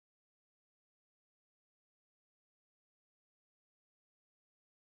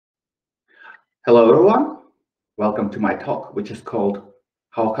Hello everyone, welcome to my talk, which is called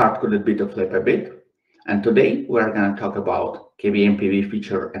How Hard Could It Be to Flip a Bit? And today we're going to talk about KVM PV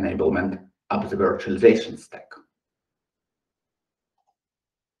feature enablement of the virtualization stack.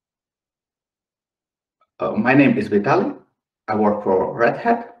 My name is Vitaly. I work for Red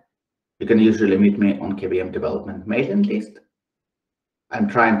Hat. You can usually meet me on KVM development mailing list. I'm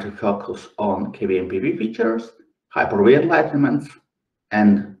trying to focus on KVM PV features, Hyper-V enlightenments,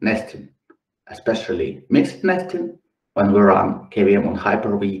 and nesting, especially mixed nesting when we run KVM on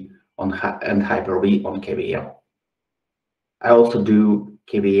Hyper-V and Hyper-V on KVM. I also do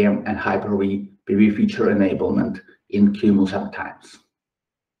KVM and Hyper-V PV feature enablement in QEMU sometimes.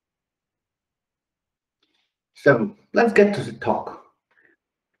 So let's get to the talk.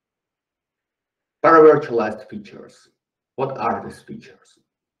 Paravirtualized features. What are these features?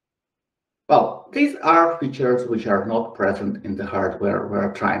 Well, these are features which are not present in the hardware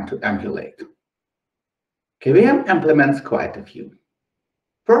we're trying to emulate. KVM implements quite a few.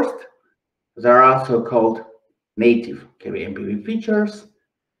 First, there are so-called native KVM PV features,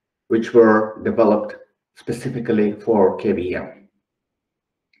 which were developed specifically for KVM.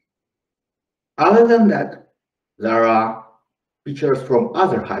 Other than that, there are features from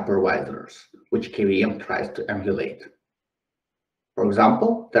other hypervisors, which KVM tries to emulate. For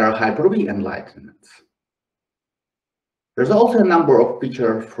example, there are Hyper-V enlightenments. There's also a number of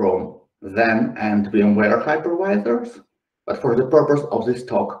features from Zen and VMware hypervisors, but for the purpose of this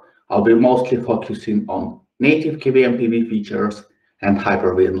talk, I'll be mostly focusing on native KVM PV features and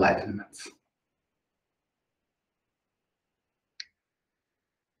Hyper-V enlightenments.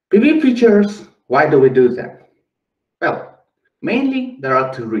 PV features, why do we do them? Well, mainly there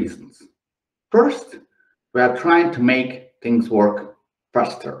are two reasons. First, we are trying to make things work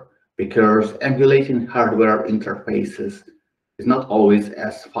faster because emulating hardware interfaces is not always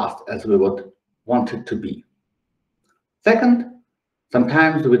as fast as we would want it to be. Second,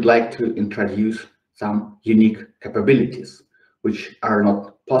 sometimes we'd like to introduce some unique capabilities which are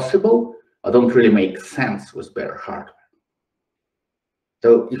not possible or don't really make sense with bare hardware.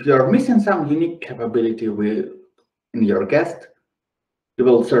 So if you are missing some unique capability in your guest, you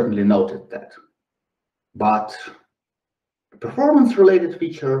will certainly notice that. But a performance-related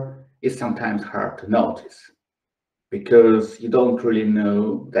feature is sometimes hard to notice because you don't really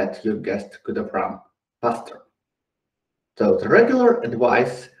know that your guest could have run faster. So the regular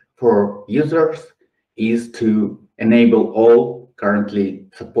advice for users is to enable all currently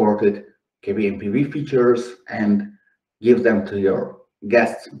supported KVM PV features and give them to your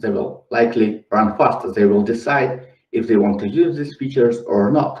guests. They will likely run faster. They will decide if they want to use these features or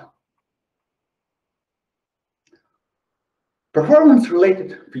not.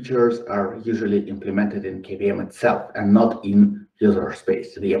 Performance-related features are usually implemented in KVM itself and not in user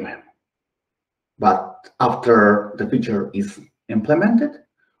space VMM. But after the feature is implemented,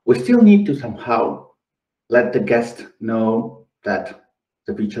 we still need to somehow let the guest know that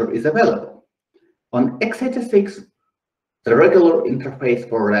the feature is available. On x86, the regular interface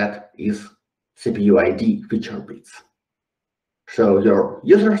for that is CPU ID feature bits. So your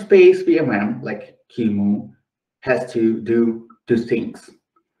user space VMM, like QEMU, has to do two things.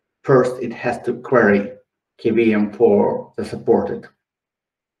 First, it has to query KVM for the supported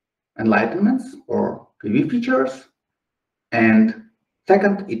enlightenments or PV features. And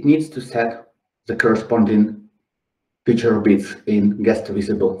second, it needs to set the corresponding feature bits in guest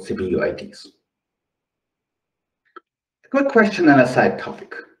visible CPU IDs. A quick question and a side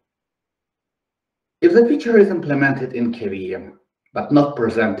topic. If the feature is implemented in KVM, but not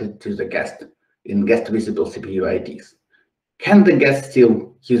presented to the guest in guest visible CPU IDs, can the guest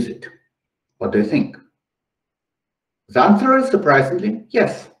still use it? What do you think? The answer is surprisingly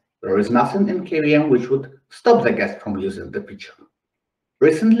yes. There is nothing in KVM which would stop the guest from using the feature.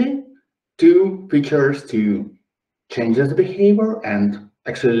 Recently, two features to change the behavior and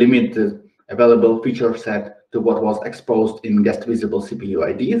actually limit the available feature set to what was exposed in guest visible CPU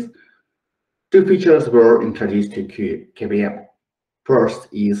IDs. Two features were introduced to KVM. First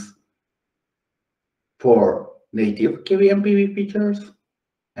is for native KVM PV features,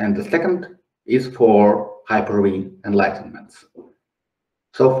 and the second is for Hyper-V enlightenments.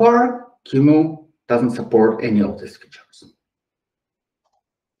 So far, QEMU doesn't support any of these features.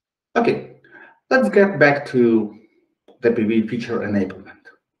 Okay, let's get back to the PV feature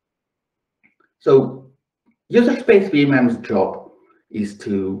enablement. So user space VMM's job is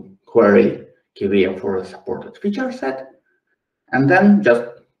to query KVM for a supported feature set, and then just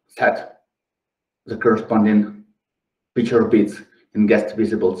set the corresponding feature bits in guest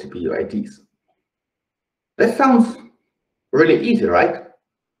visible CPU IDs. That sounds really easy, right?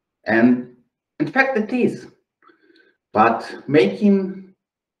 And In fact, it is. But making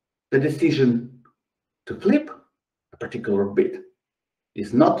the decision to flip a particular bit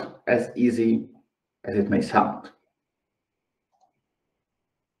is not as easy as it may sound.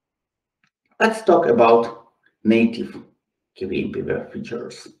 Let's talk about native KVM PV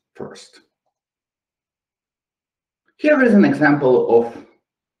features first. Here is an example of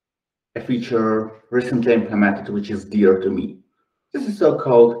a feature recently implemented which is dear to me. This is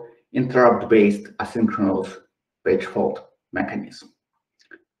so-called interrupt-based asynchronous page fault mechanism.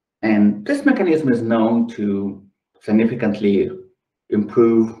 And this mechanism is known to significantly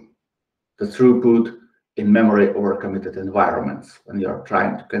improve the throughput in memory overcommitted environments when you are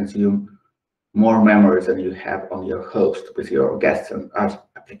trying to consume more memory than you have on your host with your guests and other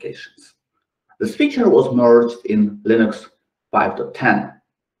applications. This feature was merged in Linux 5.10,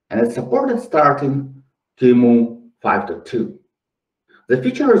 and it's supported starting QEMU 5.2. The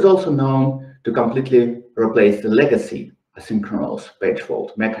feature is also known to completely replace the legacy asynchronous page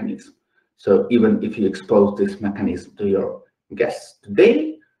fault mechanism. So even if you expose this mechanism to your guests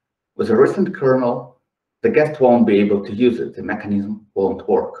today, with a recent kernel, the guest won't be able to use it. The mechanism won't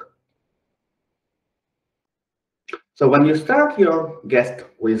work. So when you start your guest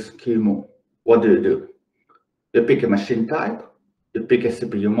with QEMU, what do? You pick a machine type, you pick a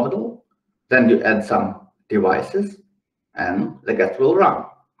CPU model, then you add some devices, and the guest will run.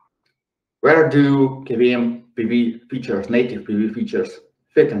 Where do KVM PV features, native PV features,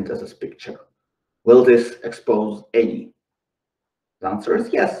 fit into this picture? Will this expose any? The answer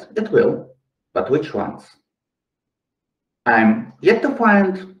is yes, it will, but which ones? I'm yet to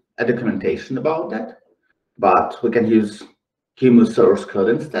find a documentation about that, but we can use QEMU source code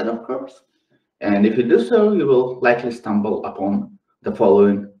instead, of course. And if you do so, you will likely stumble upon the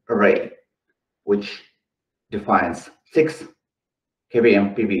following array, which defines 6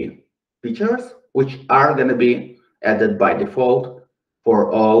 KVM PV features, which are going to be added by default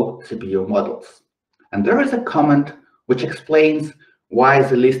for all CPU models. And there is a comment which explains why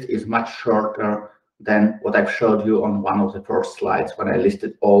the list is much shorter than what I've showed you on one of the first slides when I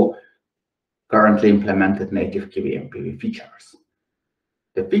listed all currently implemented native KVM PV features.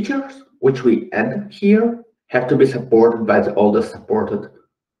 The features which we add here have to be supported by the oldest supported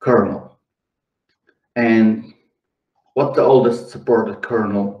kernel. And what's the oldest supported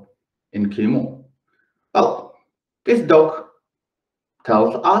kernel in QEMU? Well, this doc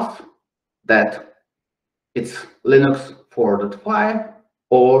tells us that it's Linux 4.5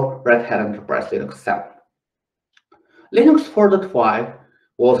 or Red Hat Enterprise Linux 7. Linux 4.5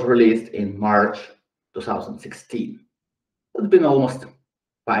 was released in March 2016. It's been almost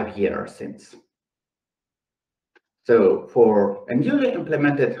 5 years since. So for a newly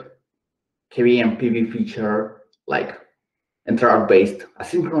implemented KVM PV feature like interrupt-based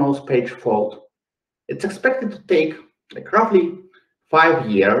asynchronous page fault, it's expected to take like roughly 5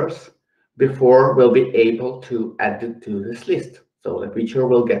 years before we'll be able to add it to this list. So the feature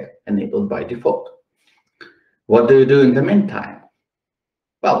will get enabled by default. What do you do in the meantime?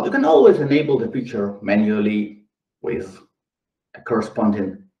 Well, you can always enable the feature manually with a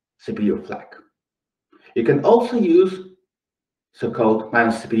corresponding CPU flag. You can also use so-called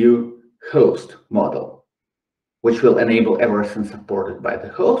 -CPU host model, which will enable everything supported by the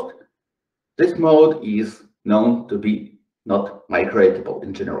host. This mode is known to be not migratable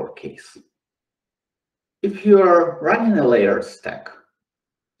in general case. If you are running a layered stack,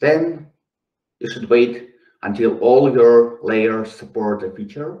 then you should wait until all your layers support the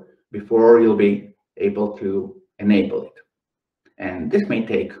feature before you'll be able to enable it. And this may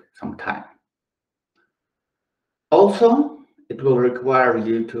take some time. Also, it will require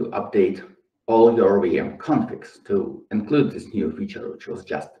you to update all your VM configs to include this new feature, which was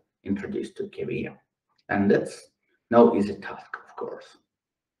just introduced to KVM. And that's no easy task, of course.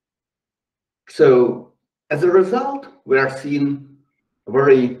 So as a result, we are seeing a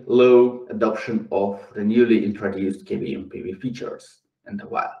very low adoption of the newly introduced KVM PV features in the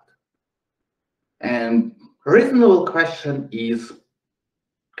wild. And a reasonable question is,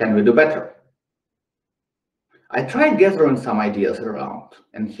 can we do better? I tried gathering some ideas around,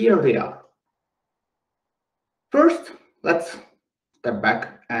 and here they are. First, let's step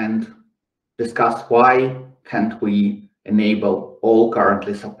back and discuss why can't we enable all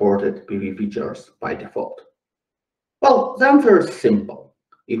currently supported PV features by default. Well, the answer is simple.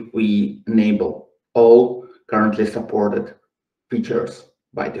 If we enable all currently supported features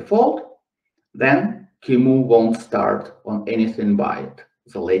by default, then QEMU won't start on anything but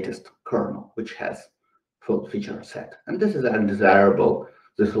the latest kernel, which has full feature set. And this is undesirable.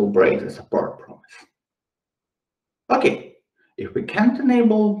 This will break the support promise. Okay, if we can't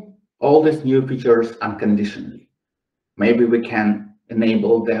enable all these new features unconditionally. Maybe we can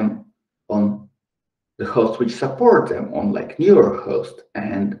enable them on the hosts which support them on like newer hosts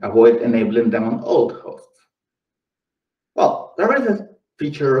and avoid enabling them on old hosts. Well, there is a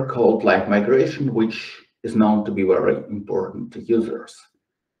feature called live migration, which is known to be very important to users.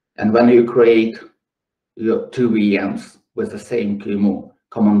 And when you create your two VMs with the same QEMU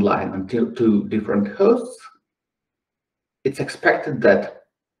command line on two different hosts, it's expected that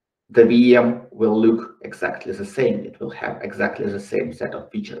the VM will look exactly the same. It will have exactly the same set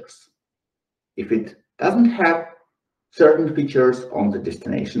of features. If it doesn't have certain features on the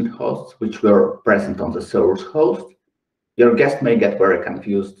destination hosts, which were present on the source host, your guest may get very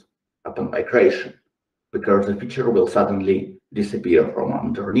confused upon migration, because the feature will suddenly disappear from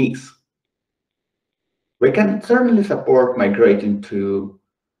underneath. We can certainly support migrating to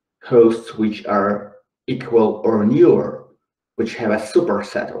hosts which are equal or newer, which have a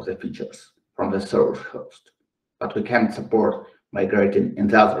superset of the features from the source host, but we can't support migrating in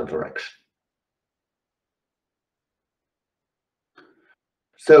the other direction.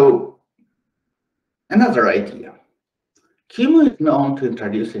 So, another idea. QEMU is known to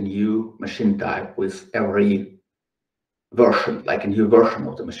introduce a new machine type with every version, like a new version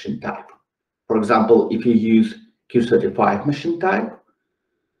of the machine type. For example, if you use Q35 machine type,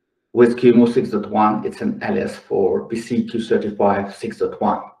 with QEMU 6.1, it's an alias for PC Q35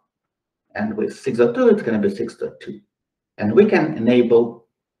 6.1. And with 6.2, it's going to be 6.2. And we can enable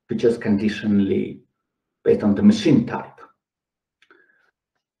features conditionally based on the machine type.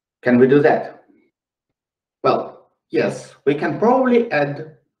 Can we do that? Well, yes, we can probably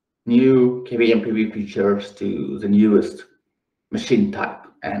add new KVM PV features to the newest machine type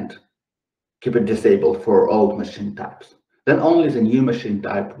and keep it disabled for old machine types. Then only the new machine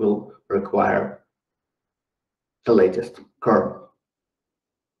type will require the latest kernel.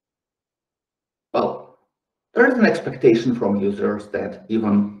 Well, there is an expectation from users that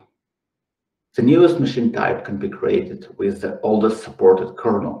even the newest machine type can be created with the oldest supported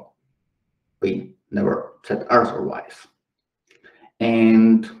kernel. We never said otherwise.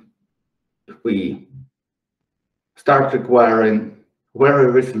 And if we start requiring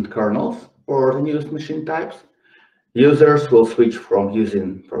very recent kernels for the newest machine types, users will switch from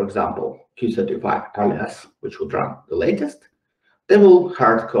using, for example, Q35 alias, which would run the latest. They will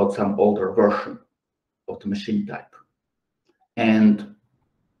hard code some older version of the machine type, and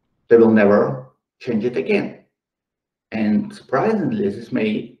they will never change it again. And surprisingly, this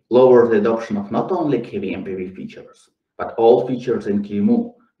may lower the adoption of not only KVM PV features, but all features in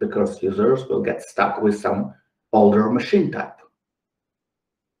QEMU, because users will get stuck with some older machine type.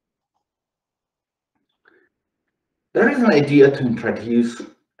 There is an idea to introduce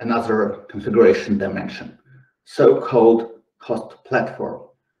another configuration dimension, so-called host platform,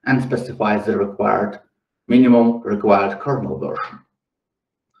 and specifies the minimum required kernel version.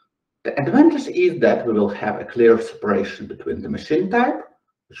 The advantage is that we will have a clear separation between the machine type,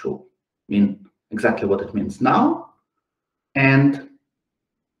 which will mean exactly what it means now, and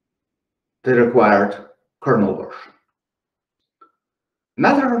the required kernel version.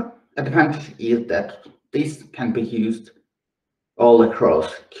 Another advantage is that this can be used all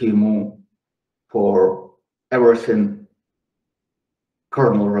across QEMU for everything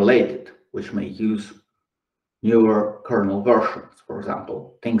kernel related, which may use newer kernel versions, for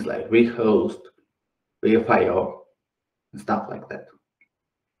example, things like vhost, vfio, and stuff like that.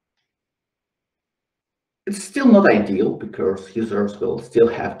 It's still not ideal because users will still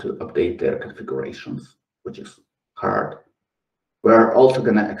have to update their configurations, which is hard. We're also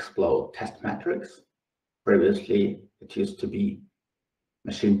going to explode test metrics. Previously, it used to be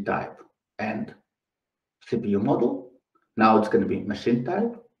machine type and CPU model. Now it's going to be machine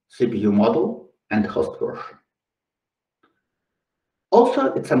type, CPU model, and host version.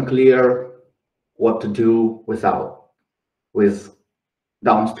 Also, it's unclear what to do with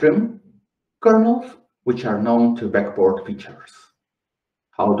downstream kernels, which are known to backport features.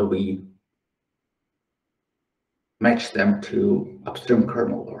 How do we match them to upstream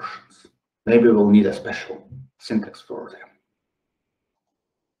kernel versions? Maybe we'll need a special syntax for them.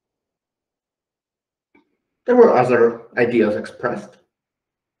 There were other ideas expressed,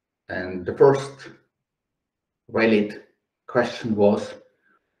 and the first valid question was,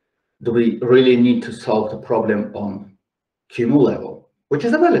 do we really need to solve the problem on QEMU level? Which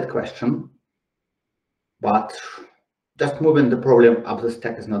is a valid question, but just moving the problem up the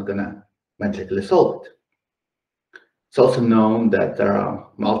stack is not going to magically solve it. It's also known that there are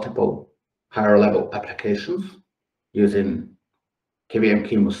multiple higher level applications using KVM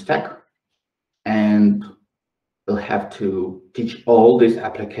QEMU stack, and we'll have to teach all these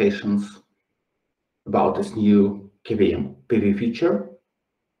applications about this new KVM PV feature.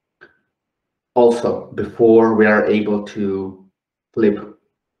 Also, before we are able to flip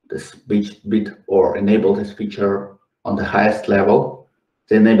this bit or enable this feature on the highest level,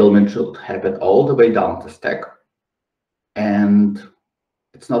 the enablement should happen all the way down the stack. And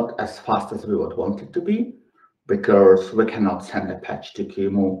it's not as fast as we would want it to be, because we cannot send a patch to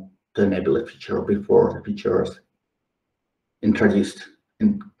QEMU to enable a feature before the feature is introduced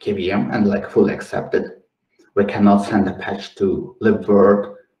in KVM and like fully accepted. We cannot send a patch to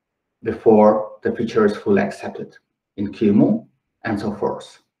libvirt before the feature is fully accepted in QEMU, and so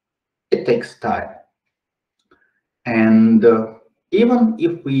forth. It takes time. And even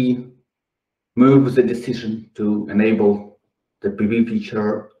if we move the decision to enable the PV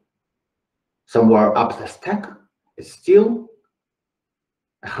feature somewhere up the stack, it's still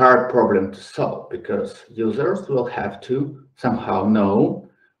a hard problem to solve, because users will have to somehow know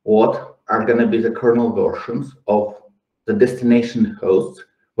what are going to be the kernel versions of the destination hosts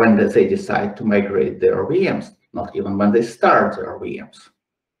when they decide to migrate their VMs, not even when they start their VMs.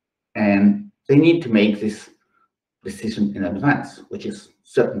 And they need to make this decision in advance, which is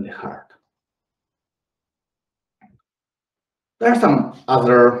certainly hard. There are some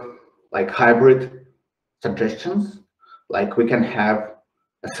other like hybrid suggestions, like we can have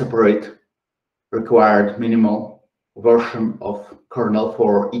a separate required minimal version of kernel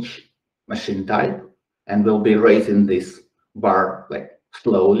for each machine type, and we'll be raising this bar like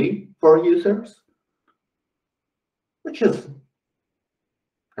slowly for users, which is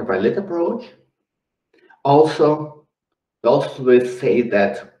a valid approach. Also, we say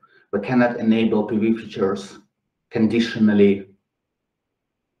that we cannot enable PV features conditionally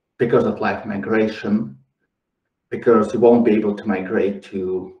because of live migration, because you won't be able to migrate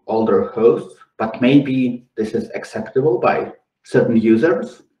to older hosts, but maybe this is acceptable by certain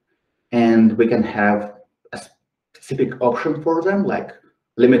users, and we can have a specific option for them, like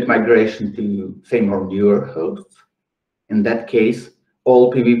limit migration to same or newer hosts. In that case,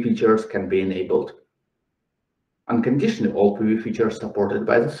 all PV features can be enabled unconditionally, all PV features supported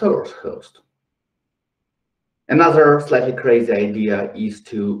by the source host. Another slightly crazy idea is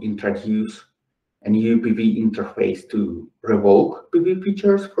to introduce a new PV interface to revoke PV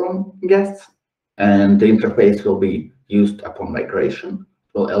features from guests, and the interface will be used upon migration.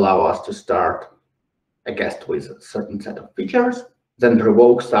 It will allow us to start a guest with a certain set of features, then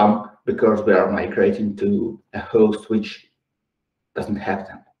revoke some because we are migrating to a host which doesn't have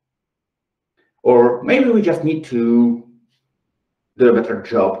them. Or maybe we just need to do a better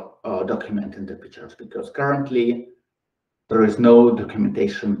job documenting the features, because currently there is no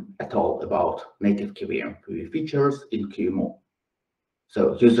documentation at all about native KVM PV features in QEMU.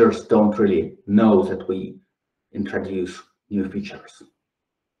 So users don't really know that we introduce new features.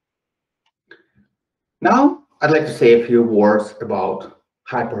 Now, I'd like to say a few words about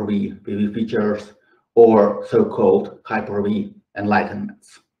Hyper-V PV features, or so-called Hyper-V enlightenments.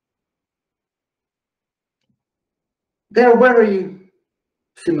 They're very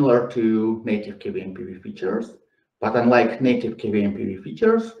similar to native KVM PV features, but unlike native KVM PV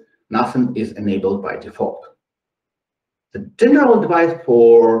features, nothing is enabled by default. The general advice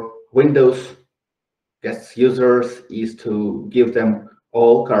for Windows guest users is to give them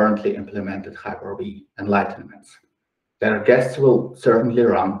all currently implemented Hyper-V enlightenments. Their guests will certainly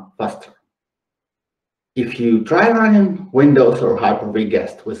run faster. If you try running Windows or Hyper-V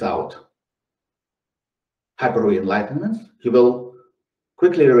guest without Hyper-V enlightenments, you will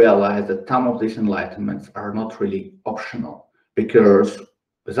quickly realize that some of these enlightenments are not really optional, because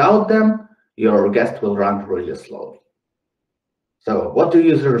without them, your guest will run really slowly. So what do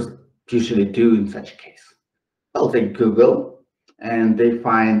users usually do in such a case? Well, they Google and they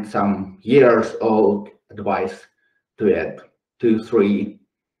find some years-old advice to add 2-3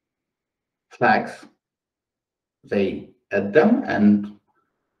 flags. They add them and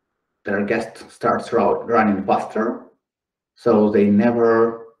their guest starts running faster, so they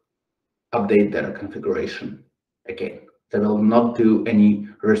never update their configuration again. They will not do any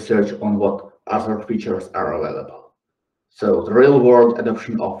research on what other features are available. So the real-world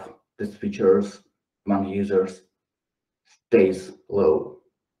adoption of these features among users stays low.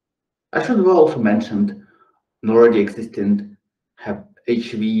 I should have also mentioned an already existing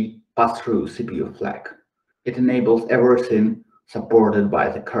HV pass-through CPU flag. It enables everything supported by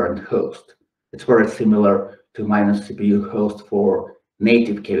the current host. It's very similar to -CPU host for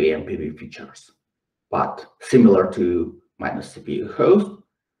native KVM PV features, but similar to -CPU host,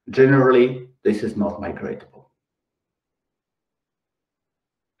 generally this is not migratable.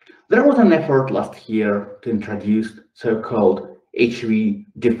 There was an effort last year to introduce so-called HV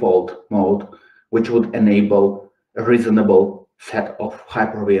default mode, which would enable a reasonable set of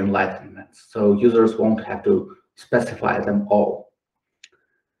Hyper-V enlightenments, so users won't have to specify them all.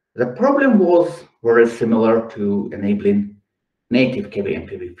 The problem was very similar to enabling native KVM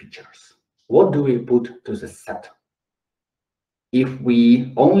PV features. What do we put to the set? If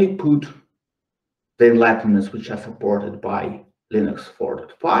we only put the enlightenments which are supported by Linux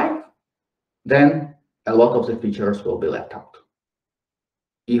 4.5, then a lot of the features will be left out.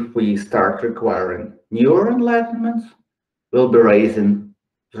 If we start requiring newer enlightenments, we'll be raising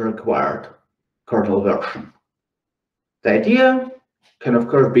the required kernel version. The idea can, of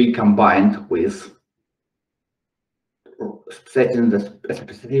course, be combined with setting a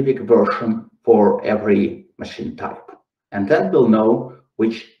specific version for every machine type, and then we'll know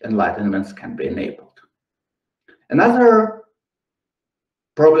which enlightenments can be enabled. Another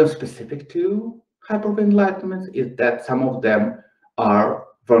problem specific to Hyper-V enlightenments is that some of them are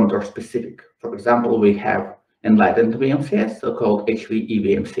vendor specific. For example, we have enlightened VMCS, so-called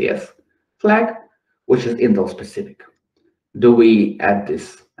HV-EVMCS flag, which is Intel specific. Do we add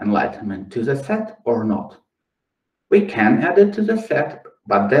this enlightenment to the set or not? We can add it to the set,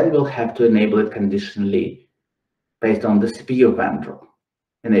 but then we'll have to enable it conditionally based on the CPU vendor.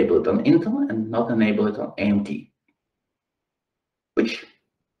 Enable it on Intel and not enable it on AMD, which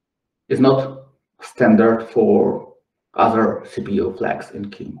is not standard for other CPU flags in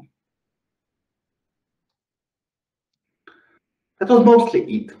QEMU. That was mostly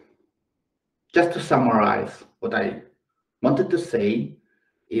it. Just to summarize, what I wanted to say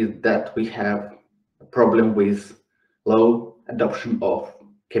is that we have a problem with low adoption of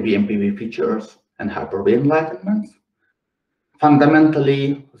KVM PV features and Hyper-V enlightenments.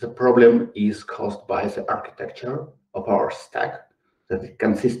 Fundamentally, the problem is caused by the architecture of our stack, that it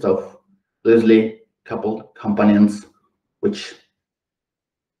consists of loosely coupled components which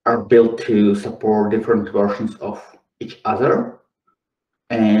are built to support different versions of each other.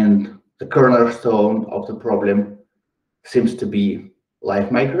 And the cornerstone of the problem seems to be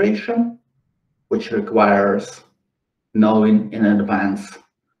live migration, which requires knowing in advance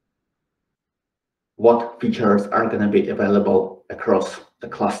what features are going to be available across the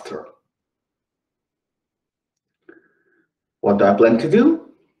cluster. What do I plan to do?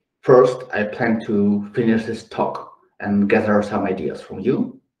 First, I plan to finish this talk and gather some ideas from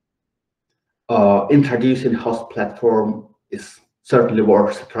you. Introducing host platform is certainly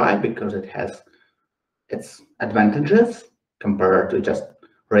worth a try because it has its advantages compared to just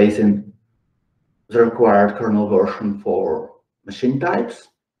raising the required kernel version for machine types,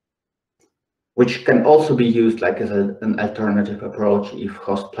 which can also be used like as an alternative approach if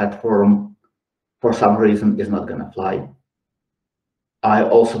host platform for some reason is not going to fly. I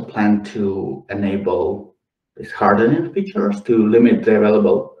also plan to enable these hardening features to limit the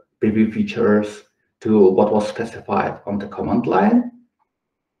available PV features to what was specified on the command line.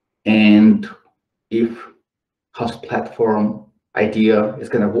 And if host platform idea is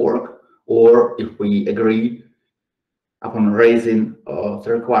going to work, or if we agree upon raising the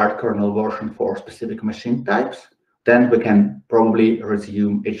required kernel version for specific machine types, then we can probably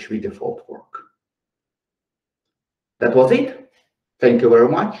resume HV default work. That was it. Thank you very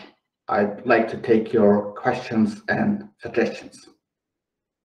much. I'd like to take your questions and suggestions.